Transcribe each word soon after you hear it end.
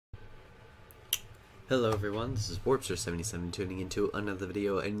Hello everyone, this is Warpster77 tuning into another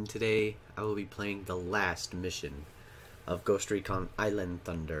video, and today I will be playing the last mission of Ghost Recon Island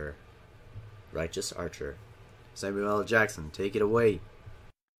Thunder. Rightous Archer. Samuel L. Jackson, take it away.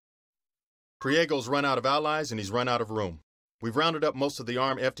 Priego's run out of allies and he's run out of room. We've rounded up most of the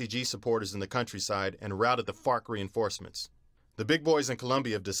armed FTG supporters in the countryside and routed the FARC reinforcements. The big boys in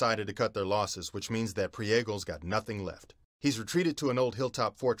Colombia have decided to cut their losses, which means that Priego's got nothing left. He's retreated to an old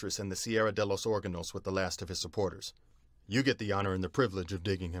hilltop fortress in the Sierra de los Órganos with the last of his supporters. You get the honor and the privilege of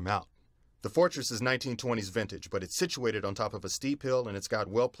digging him out. The fortress is 1920s vintage, but it's situated on top of a steep hill and it's got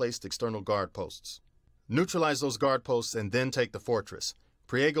well-placed external guard posts. Neutralize those guard posts and then take the fortress.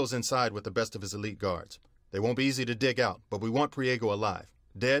 Priego's inside with the best of his elite guards. They won't be easy to dig out, but we want Priego alive.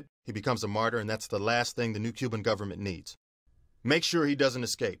 Dead, he becomes a martyr, and that's the last thing the new Cuban government needs. Make sure he doesn't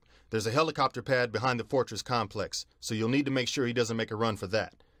escape. There's a helicopter pad behind the fortress complex, so you'll need to make sure he doesn't make a run for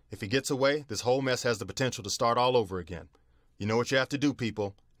that. If he gets away, this whole mess has the potential to start all over again. You know what you have to do,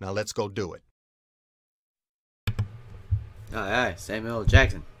 people. Now let's go do it. Aye, Samuel L.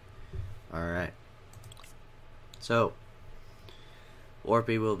 Jackson. Alright. So,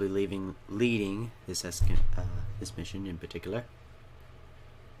 Warpy will be leading this mission in particular.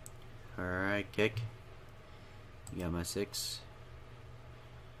 Alright, Kick. You got my 6.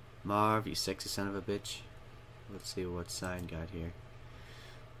 Marv, you sexy son of a bitch. Let's see what Side got here.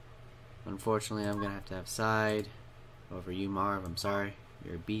 Unfortunately, I'm gonna have to have Side over you, Marv. I'm sorry.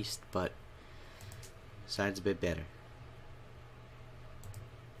 You're a beast, but Side's a bit better.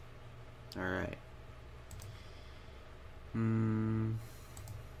 Alright.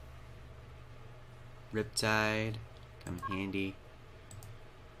 Riptide. Come in handy.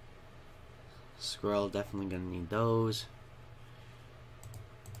 Squirrel, definitely gonna need those.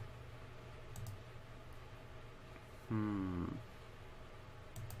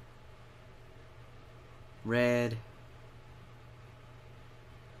 Red.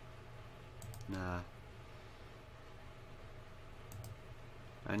 Nah.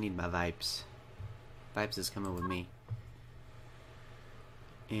 I need my Vipes. Vipes is coming with me.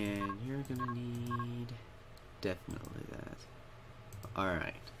 And you're gonna need definitely that.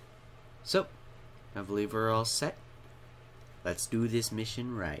 Alright. So, I believe we're all set. Let's do this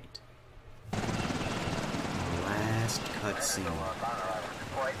mission right. Last cutscene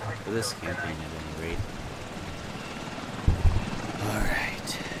for this campaign at any rate.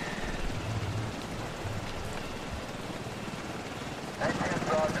 Alright.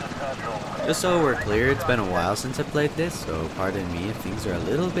 Just so we're clear, it's been a while since I played this, so pardon me if things are a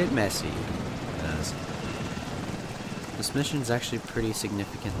little bit messy. Because this mission is actually pretty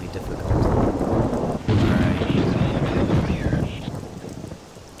significantly difficult. Alright.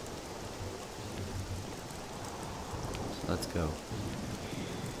 So let's go.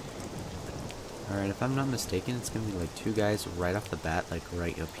 Alright, if I'm not mistaken, it's gonna be like 2 guys right off the bat, like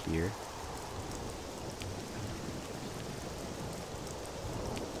right up here.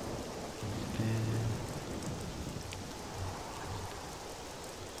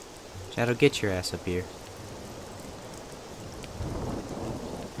 Shadow, get your ass up here.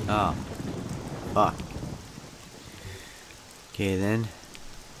 Oh. Fuck. Okay then.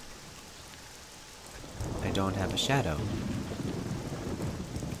 I don't have a Shadow.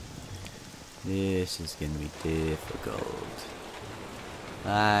 This is gonna be difficult.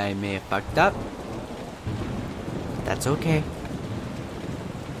 I may have fucked up. That's okay.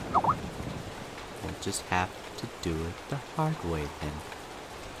 We'll just have to do it the hard way then.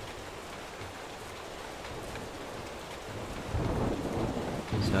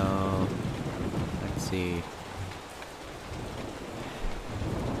 So, let's see.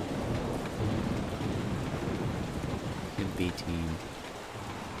 Good B team.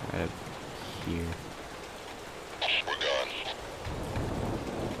 Right up here. We're gone.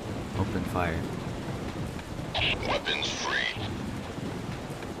 Open fire. Weapons free.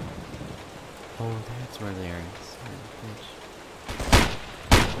 Oh, that's where they are.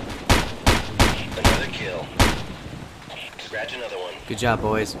 Another kill. Scratch another one. Good job,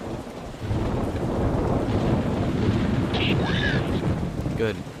 boys. We're here.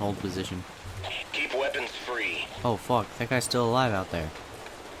 Good. Hold position. Keep weapons free. Oh, fuck. That guy's still alive out there.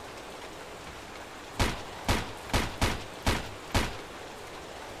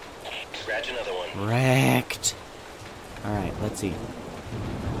 Scratch another one. Wrecked. Alright, let's see.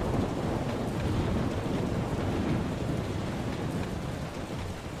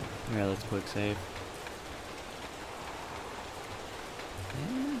 Alright, let's quick save.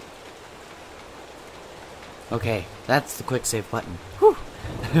 Okay, that's the quick save button. Whew!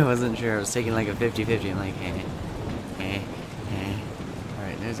 I wasn't sure. I was taking like a 50-50. I'm like,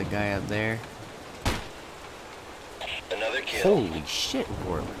 Alright, there's a guy up there. Another kill. Holy shit,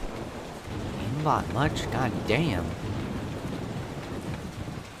 Warp. Aimbot much? God damn.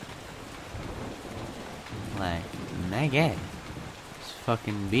 Like, my god. This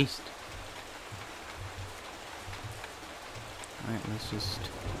fucking beast. Alright, let's just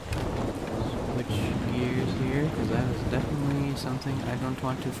switch gears here, because that is definitely something I don't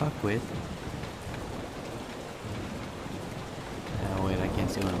want to fuck with. Oh wait, I can't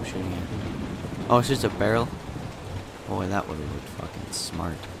see what I'm shooting at. Oh, it's just a barrel? Boy, that would have looked fucking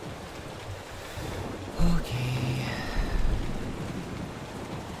smart. Okay.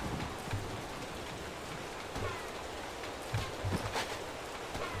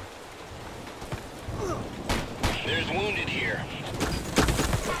 There's wounded here.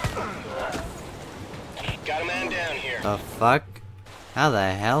 Got a man down here. The fuck? How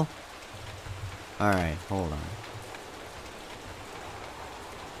the hell? Alright, hold on.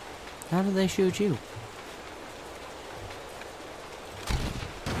 How did they shoot you?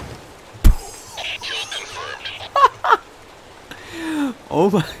 Kill confirmed. Oh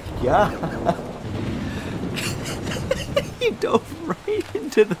my god. He dove right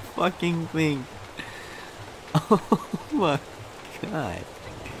into the fucking thing. Oh my god.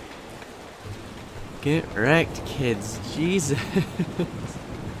 Get wrecked, kids. Jesus.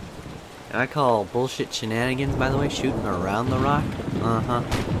 I call bullshit shenanigans, by the way, shooting around the rock. Uh-huh.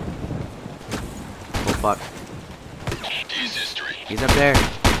 Oh fuck. D's history. He's up there.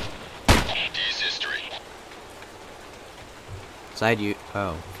 D's history. Side you.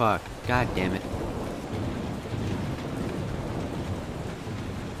 Oh, fuck. God damn it.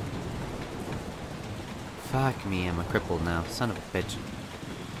 Fuck me, I'm a crippled now. Son of a bitch.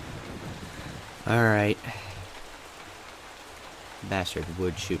 Alright. Bastard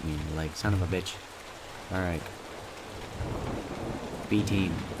would shoot me in the leg. Son of a bitch. Alright. B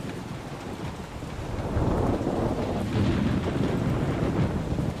team.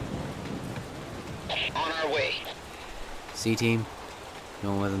 On our way. C team.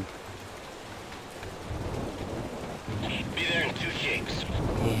 Going with him. Be there in 2 shakes.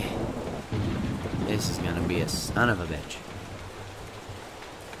 Yeah. This is gonna be a son of a bitch.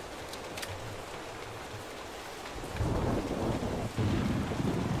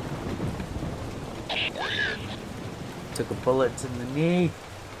 We're here. Took a bullet in the knee.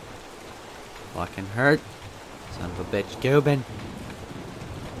 Fucking hurt. Son of a bitch. Gubin.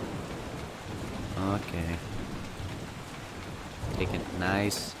 Okay. Take it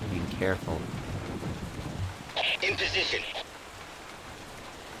nice and careful. In position.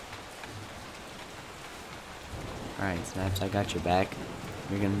 Alright, Snaps, I got your back.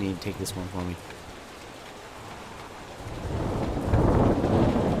 You're gonna need to take this one for me.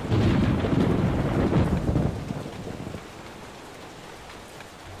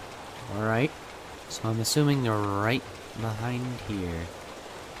 Alright. So I'm assuming they're right behind here.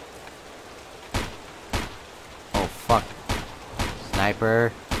 Oh, fuck.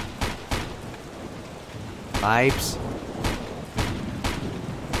 Sniper. Pipes.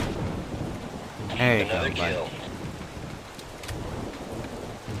 There you Another go, kill. bud.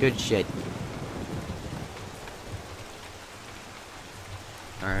 Good shit.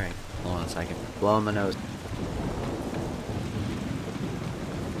 Alright, hold on a second. Blow in my nose.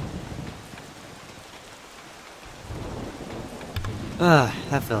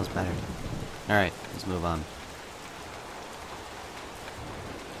 That feels better. Alright, let's move on.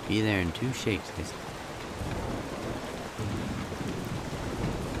 Be there in 2 shakes, guys.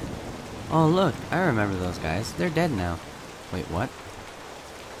 Oh look, I remember those guys. They're dead now. Wait, what?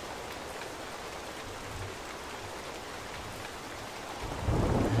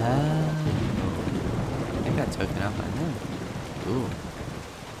 I think I got taken out by them. Ooh.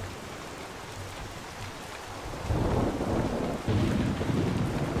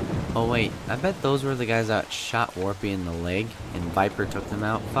 Oh wait, I bet those were the guys that shot Warpy in the leg and Viper took them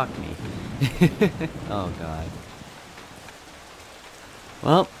out. Fuck me. Oh god.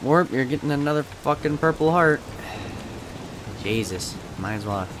 Well, Warp, you're getting another fucking purple heart. Jesus. Might as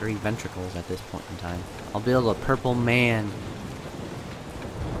well have 3 ventricles at this point in time. I'll build a purple man.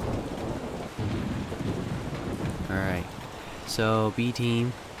 Alright. So, B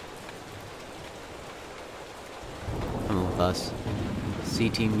team. Come with us. C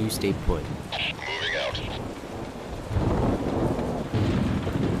team, you stay put. Moving out.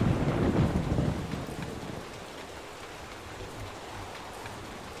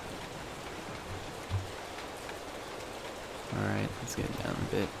 Alright, let's get down a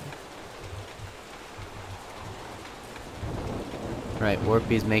bit. Right,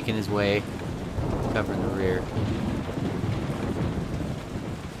 Warpy's making his way, covering the rear.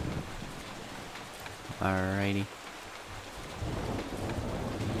 Alrighty.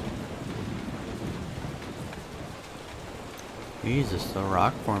 Jesus, the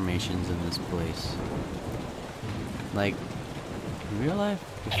rock formations in this place. Like, in real life,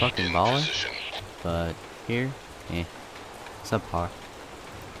 you're fucking baller. But here, eh. Subpar.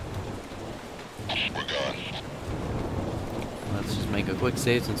 We're gone. Let's just make a quick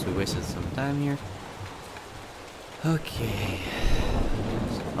save since we wasted some time here. Okay.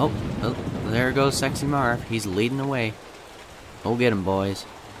 Oh, there goes Sexy Marv. He's leading the way. Go get him, boys.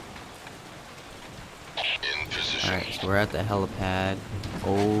 In position. Alright, so we're at the helipad.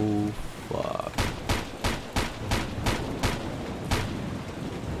 Oh, fuck.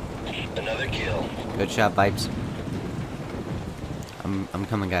 Another kill. Good shot, Vipes. I'm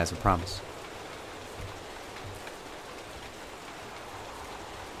coming, guys, I promise.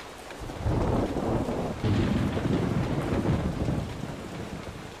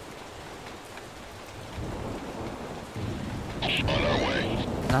 On our way.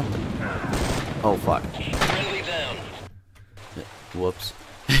 Not the... Oh, fuck. Friendly down. Whoops.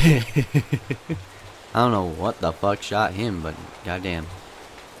 I don't know what the fuck shot him, but goddamn.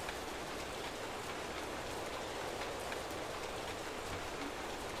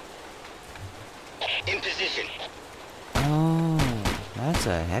 In position. Oh, that's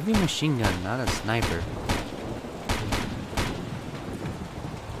a heavy machine gun, not a sniper.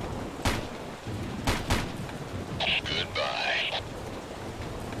 Goodbye.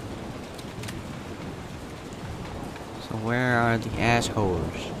 So where are the assholes?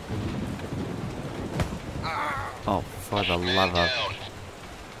 Oh, for the love of... Down.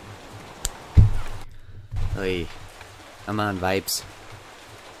 Hey, come on, Vipes.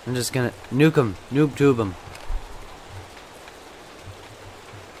 I'm just gonna nuke him, noob tube him.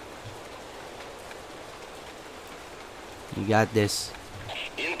 You got this.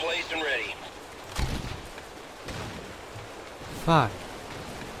 In place and ready. Fuck.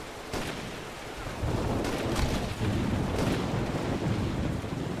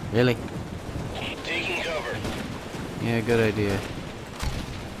 Really? Taking cover. Yeah, good idea.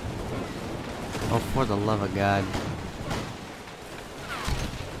 Oh, for the love of God.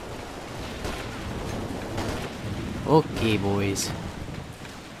 Okay, boys.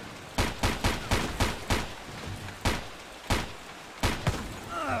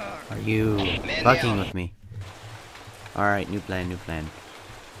 Are you fucking with me? Alright, new plan, new plan.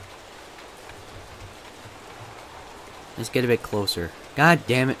 Let's get a bit closer. God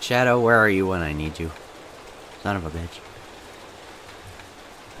damn it, Shadow, where are you when I need you? Son of a bitch.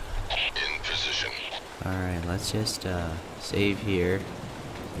 In position. Alright, let's just save here.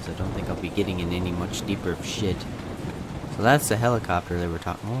 Because I don't think I'll be getting in any much deeper shit. So that's the helicopter they were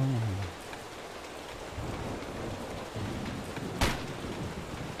talking. Oh.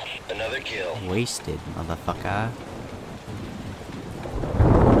 Another kill. Wasted, motherfucker.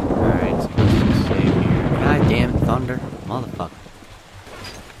 Alright, so let's just save here. God damn it, thunder. Motherfucker.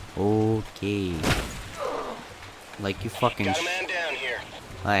 Okay. Like you fucking Got a man down here.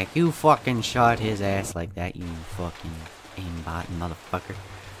 like you fucking shot his ass like that, you fucking aimbot motherfucker.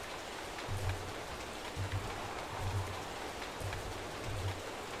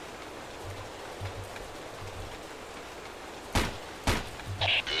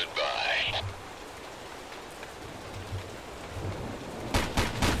 Goodbye.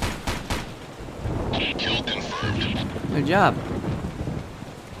 Kill confirmed. Good job.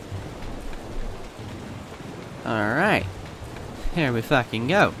 Alright. Here we fucking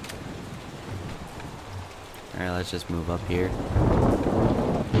go. Alright, let's just move up here.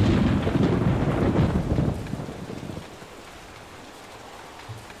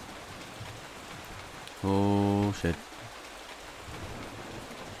 Oh shit.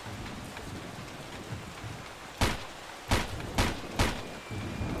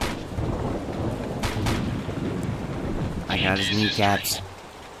 I got his kneecaps.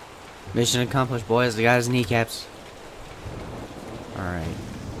 Mission accomplished, boys. I got his kneecaps. Alright.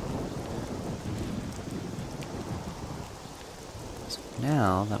 So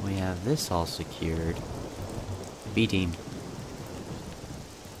now that we have this all secured, B-team.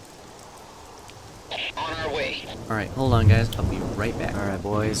 On our way. Alright, hold on guys. I'll be right back. Alright,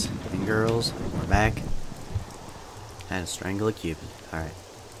 boys and girls. We're back. And strangle a Cupid. Alright.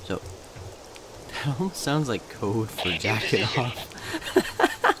 So, that almost sounds like code for jack it off.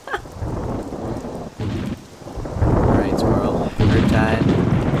 Alright, squirrel. Riptide.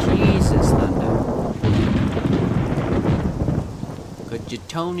 Jesus, thunder. Could you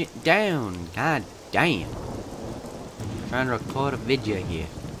tone it down? God damn. I'm trying to record a video here.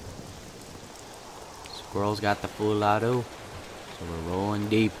 Squirrel's got the full auto. So we're rolling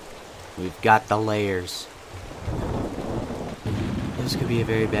deep. We've got the layers. This could be a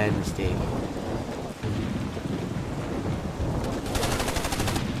very bad mistake.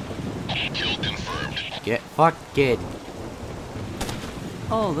 fucking...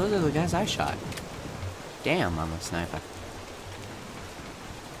 Oh, those are the guys I shot. Damn, I'm a sniper.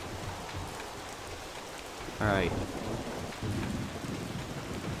 Alright.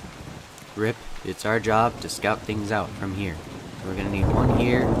 Rip, it's our job to scout things out from here. So we're gonna need one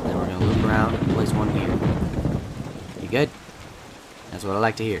here, then we're gonna loop around and place one here. You good? That's what I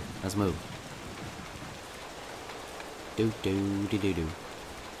like to hear. Let's move. Do do do do do.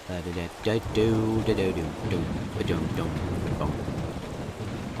 Da da da da do da do do do da dum dum dum.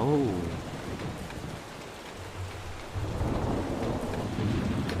 Oh.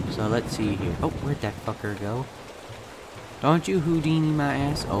 So let's see here. Oh, where'd that fucker go? Don't you Houdini my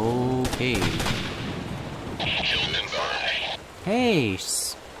ass? Okay. Hey,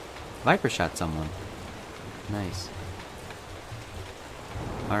 Viper shot someone. Nice.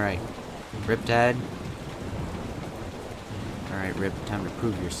 Alright. Riptide. Alright, Rip, time to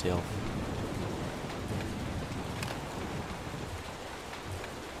prove yourself.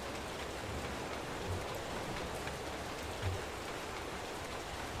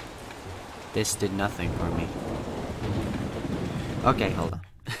 This did nothing for me. Okay, hold on.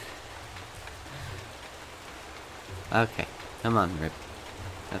 Okay, come on, Rip.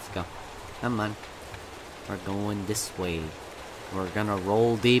 Let's go. Come on. We're going this way. We're gonna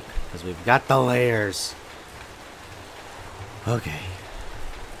roll deep, because we've got the layers. Okay.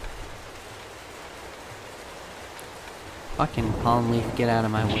 Fucking palm leaf, get out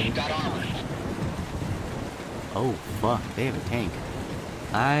of my way. Oh, fuck, they have a tank.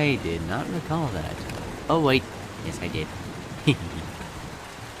 I did not recall that. Oh, wait. Yes, I did. do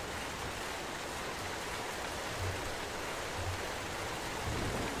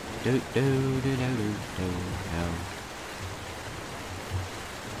do do do do do.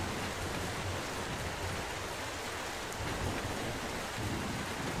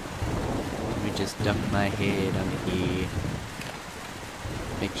 Let me just duck my head under here.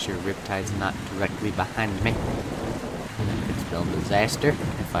 Make sure Riptide's not directly behind me. That could spell disaster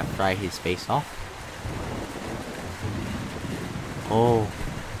if I fry his face off. Oh.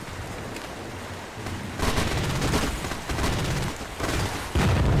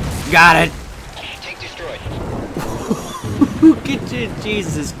 Got it! Tank destroyed. Look at you,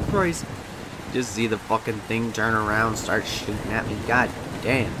 Jesus Christ. Just see the fucking thing turn around, start shooting at me. God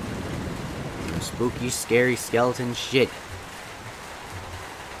damn. Spooky, scary skeleton shit.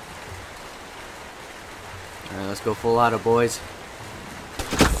 Alright, let's go full auto, boys.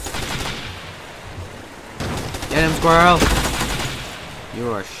 Get him, squirrel!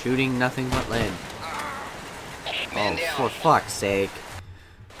 You are shooting nothing but lead. Oh, for fuck's sake.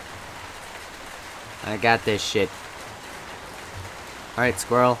 I got this shit. Alright,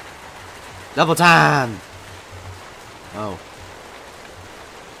 squirrel. Double time! Oh.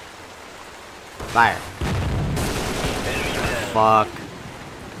 Fire. Fuck.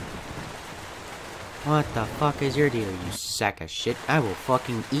 What the fuck is your deal, you sack of shit? I will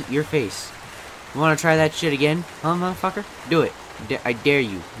fucking eat your face. You wanna try that shit again, huh, motherfucker? Do it. I dare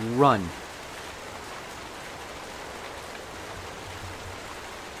you. Run.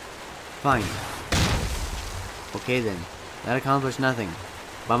 Fine. Okay then. That accomplished nothing.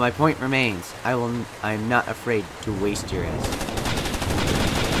 But my point remains. I'm not afraid to waste your ass.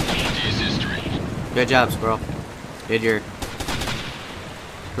 Good job, squirrel. Did your...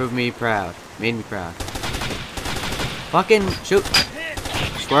 Prove me proud. Made me proud. Fucking shoot.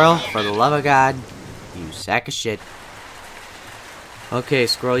 Squirrel, for the love of God. You sack of shit. Okay,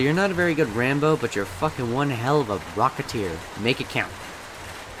 Squirrel, you're not a very good Rambo, but you're fucking one hell of a Rocketeer. Make it count.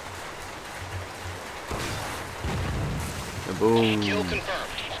 Kaboom. Kill confirmed.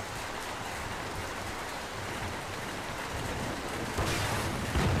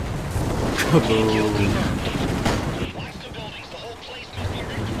 Kaboom. Watch the buildings. The whole place must be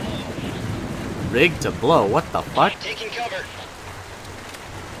rigged to blow. Rigged to blow? What the fuck? Taking cover.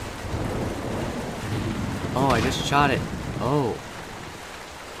 Oh, I just shot it. Oh.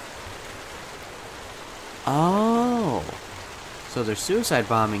 Oh. So they're suicide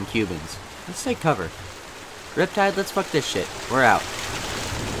bombing Cubans. Let's take cover. Riptide, let's fuck this shit. We're out.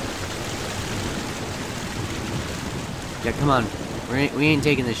 Yeah, come on. We ain't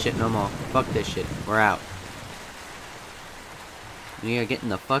taking this shit no more. Fuck this shit. We're out. We are getting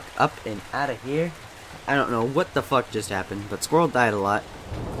the fuck up and out of here. I don't know what the fuck just happened, but Squirrel died a lot.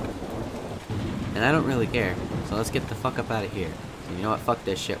 And I don't really care. So let's get the fuck up out of here. So you know what? Fuck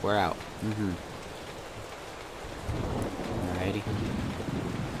this shit. We're out. Alrighty.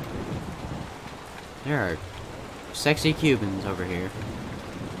 There are sexy Cubans over here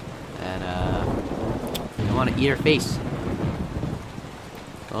that they want to eat our face.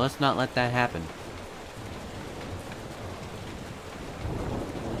 Well, let's not let that happen.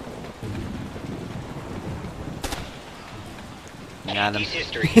 Got him.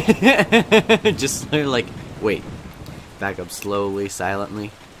 History. Just like, wait. Back up slowly,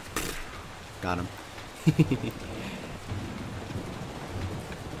 silently. Got him.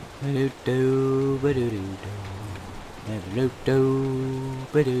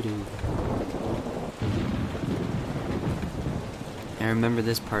 I remember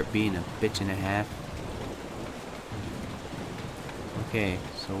this part being a bitch and a half. Okay,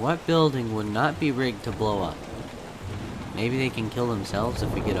 so what building would not be rigged to blow up? Maybe they can kill themselves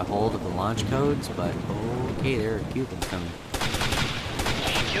if we get a hold of the launch codes, but okay, there are Cubans coming.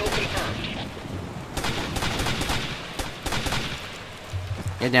 Kill confirmed.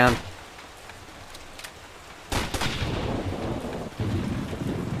 Get down.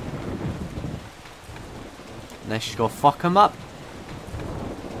 Let's go fuck him up.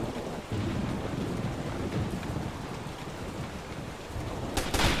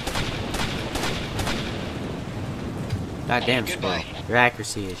 Goddamn, Squirrel. Your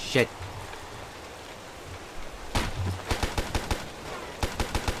accuracy is shit.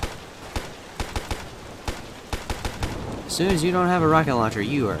 As soon as you don't have a rocket launcher,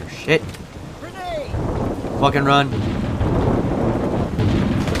 you are shit. Grenade! Fucking run.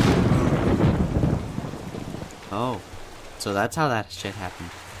 Oh. So that's how that shit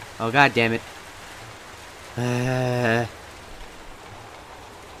happened. Oh, god damn it.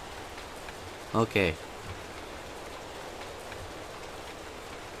 Okay.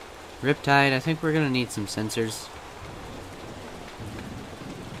 Riptide, I think we're gonna need some sensors.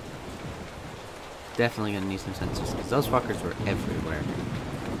 Definitely gonna need some sensors, because those fuckers were everywhere.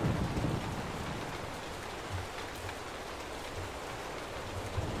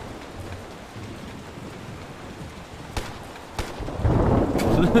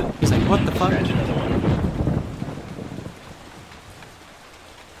 He's like, what the fuck? Scratch another one.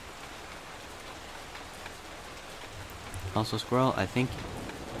 Also, Squirrel, I think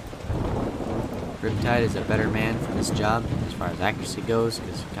Riptide is a better man for this job as far as accuracy goes,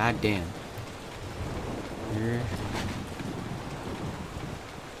 because goddamn.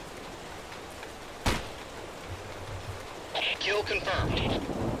 Kill confirmed.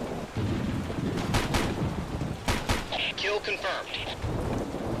 Kill confirmed.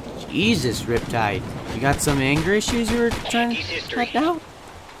 Jesus, Riptide. You got some anger issues you were trying He's to history. cut out?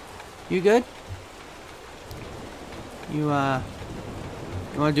 You good? You wanna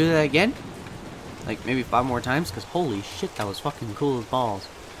do that again? Like, maybe 5 more times? Because holy shit, that was fucking cool as balls.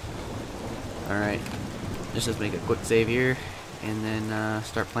 Alright. Let's just make a quick save here. And then,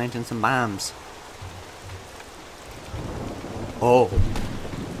 start planting some bombs. Oh.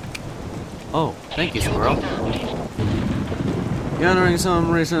 Oh, thank you, Kill Squirrel. confirmed. Gathering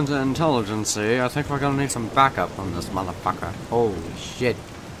some recent intelligence, I think we're gonna need some backup on this motherfucker. Holy shit.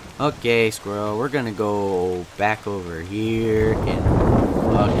 Okay, Squirrel, we're gonna go back over here and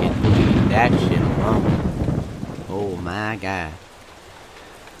fucking leave that shit alone. Oh my god.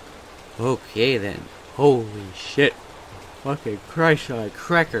 Okay then. Holy shit. Fucking Christ,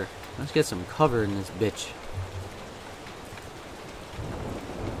 cracker. Let's get some cover in this bitch.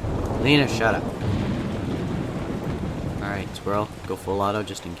 Lena, shut up. Alright, Squirrel, go full auto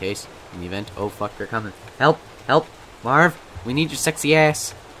just in case. In the event. Oh fuck, they're coming. Help! Help! Marv! We need your sexy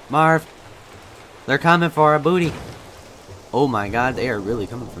ass! Marv! They're coming for our booty! Oh my god, they are really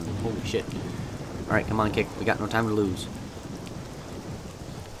coming for me. Holy shit. Alright, come on, Kick. We got no time to lose.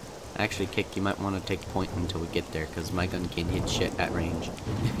 Actually, Kick, you might want to take point until we get there, because my gun can't hit shit at range.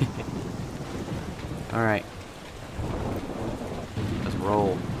 Alright. Let's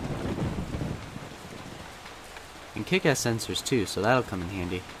roll. And Kick has sensors too, so that'll come in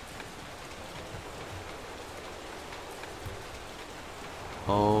handy.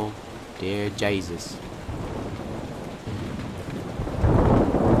 Oh, dear Jesus.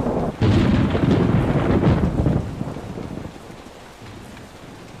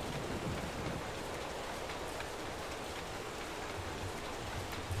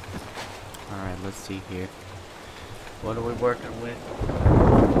 Alright, let's see here. What are we working with?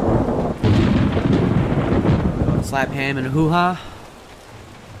 We're going to slap ham and a hoo-ha?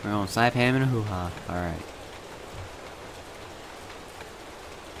 We're going to slap ham and a hoo-ha. Alright.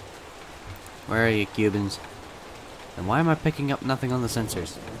 Where are you, Cubans? And why am I picking up nothing on the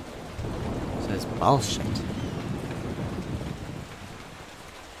sensors? It says bullshit.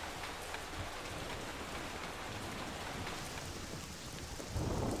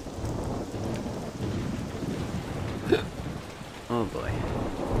 Oh boy.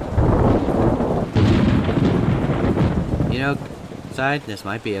 You know, side, this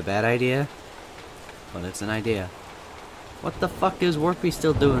might be a bad idea, but it's an idea. What the fuck is Warpy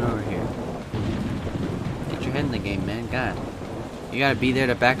still doing over here? Get your head in the game, man. God. You gotta be there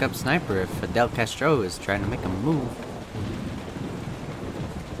to back up Sniper if Fidel Castro is trying to make a move.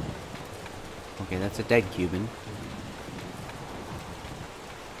 Okay, that's a dead Cuban.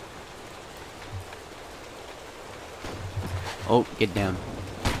 Oh, get down.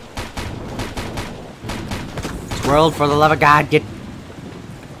 Swirled, for the love of God, get...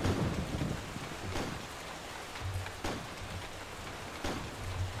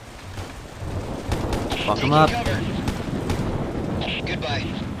 Fuck him up. Goodbye.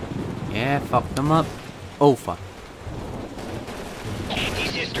 Yeah, fuck them up. Oh, fuck.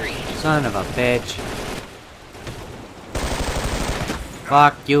 He's history. Son of a bitch.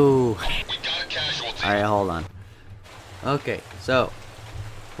 Fuck you. We got a casualty. Alright, hold on. Okay, so.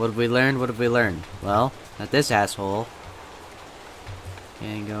 What have we learned? What have we learned? Well, that this asshole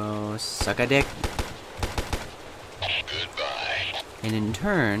can go suck a dick. Goodbye. And in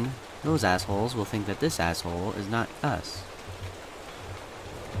turn, those assholes will think that this asshole is not us.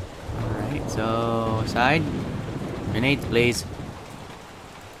 Alright, so side. Grenades, please.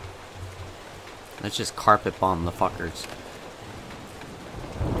 Let's just carpet bomb the fuckers.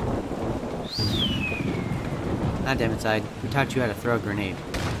 Ah, damn it, side. We taught you how to throw a grenade.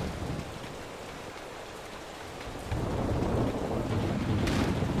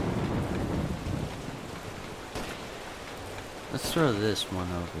 Let's throw this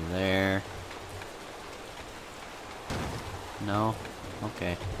one over there. No?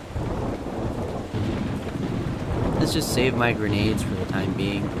 Okay. Let's just save my grenades for the time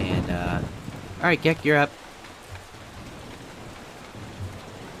being, and, alright, Gek, you're up.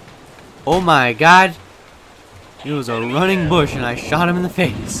 Oh my god! It was a running bush and I shot him in the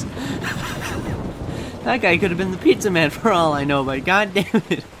face. That guy could have been the pizza man for all I know, but god damn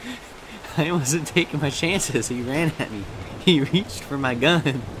it. I wasn't taking my chances. He ran at me. He reached for my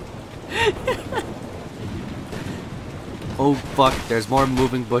gun. Oh fuck, there's more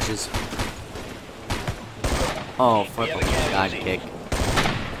moving bushes. Oh fuck, god kick.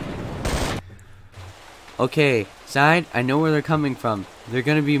 Okay, side, I know where they're coming from. They're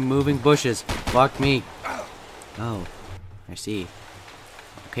gonna be moving bushes. Fuck me. Oh, I see.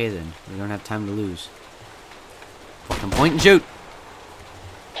 Okay then, we don't have time to lose. Fucking point and shoot!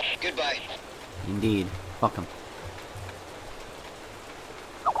 Goodbye. Indeed. Fuck him.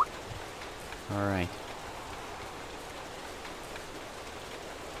 Alright.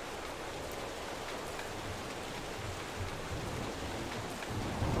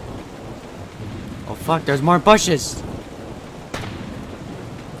 Oh fuck, there's more bushes!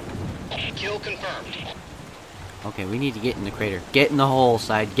 Kill confirmed. Okay, we need to get in the crater. Get in the hole,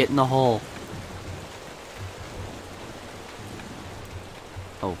 side. Get in the hole.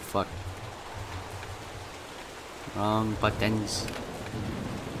 Oh, fuck. Wrong buttons.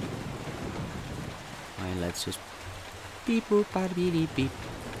 Alright, let's just... Beep boop bada beep beep beep.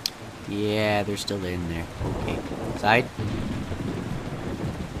 Yeah, they're still in there. Okay. Side.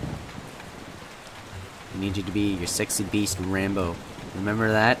 I need you to be your sexy beast, Rambo.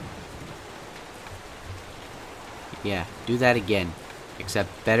 Remember that? Yeah, do that again. Except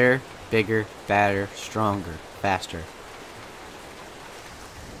better, bigger, badder, stronger, faster.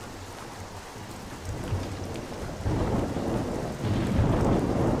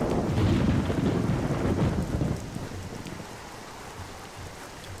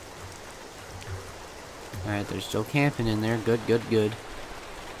 Alright, they're still camping in there. Good, good, good.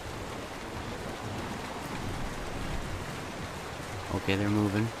 Okay, they're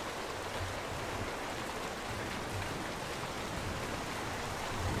moving.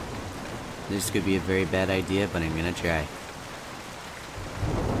 This could be a very bad idea, but I'm gonna try.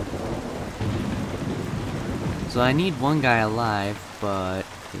 So I need one guy alive, but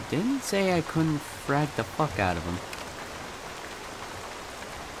it didn't say I couldn't frag the fuck out of him.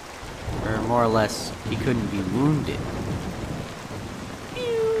 Or more or less, he couldn't be wounded.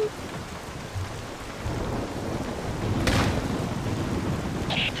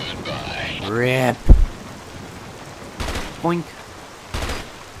 Goodbye. Rip. Boink.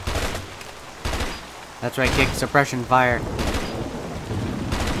 That's right, kick suppression fire.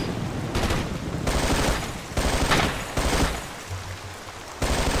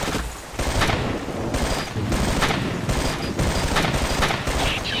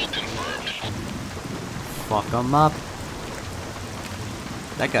 Kill confirmed. Fuck him up.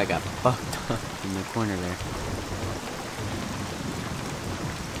 That guy got fucked up in the corner there.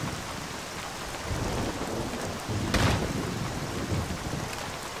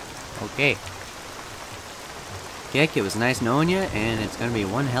 Okay. Kick, it was nice knowing you, and it's gonna be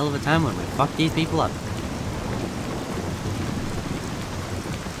one hell of a time when we fuck these people up.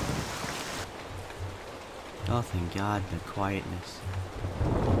 Oh, thank God, the quietness.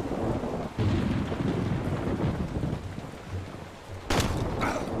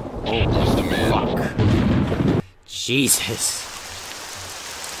 Just a man. Fuck. Jesus.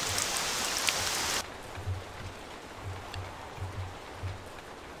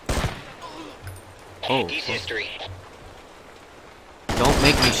 Oh. Geese history. Don't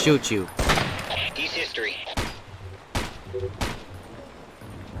make me shoot you. Geese history.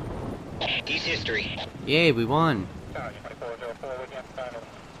 Geese history. Yay, we won.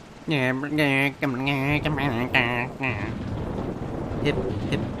 Hip,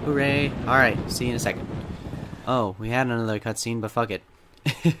 hip, hooray. Alright, see you in a second. Oh, we had another cutscene, but fuck it.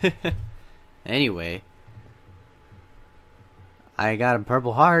 Anyway. I got a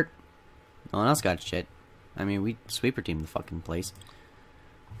purple heart. No one else got shit. I mean, we sweeper teamed the fucking place.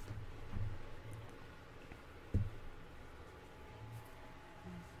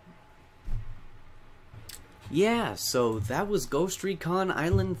 Yeah, so that was Ghost Recon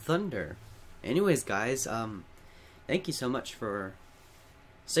Island Thunder. Anyways, guys, thank you so much for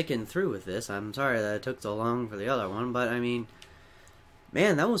sticking through with this. I'm sorry that it took so long for the other one, but I mean,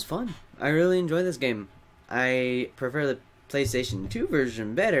 man, that was fun. I really enjoyed this game. I prefer the PlayStation 2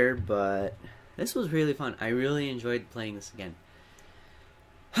 version better, but this was really fun. I really enjoyed playing this again.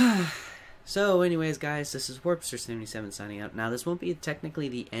 So, anyways, guys, this is Warpster77 signing out. Now, this won't be technically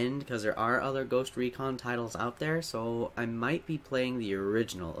the end, because there are other Ghost Recon titles out there, so I might be playing the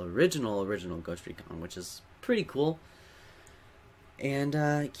original Ghost Recon, which is pretty cool. And,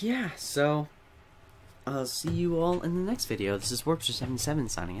 yeah, so I'll see you all in the next video. This is Warpster77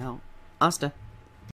 signing out. Hasta.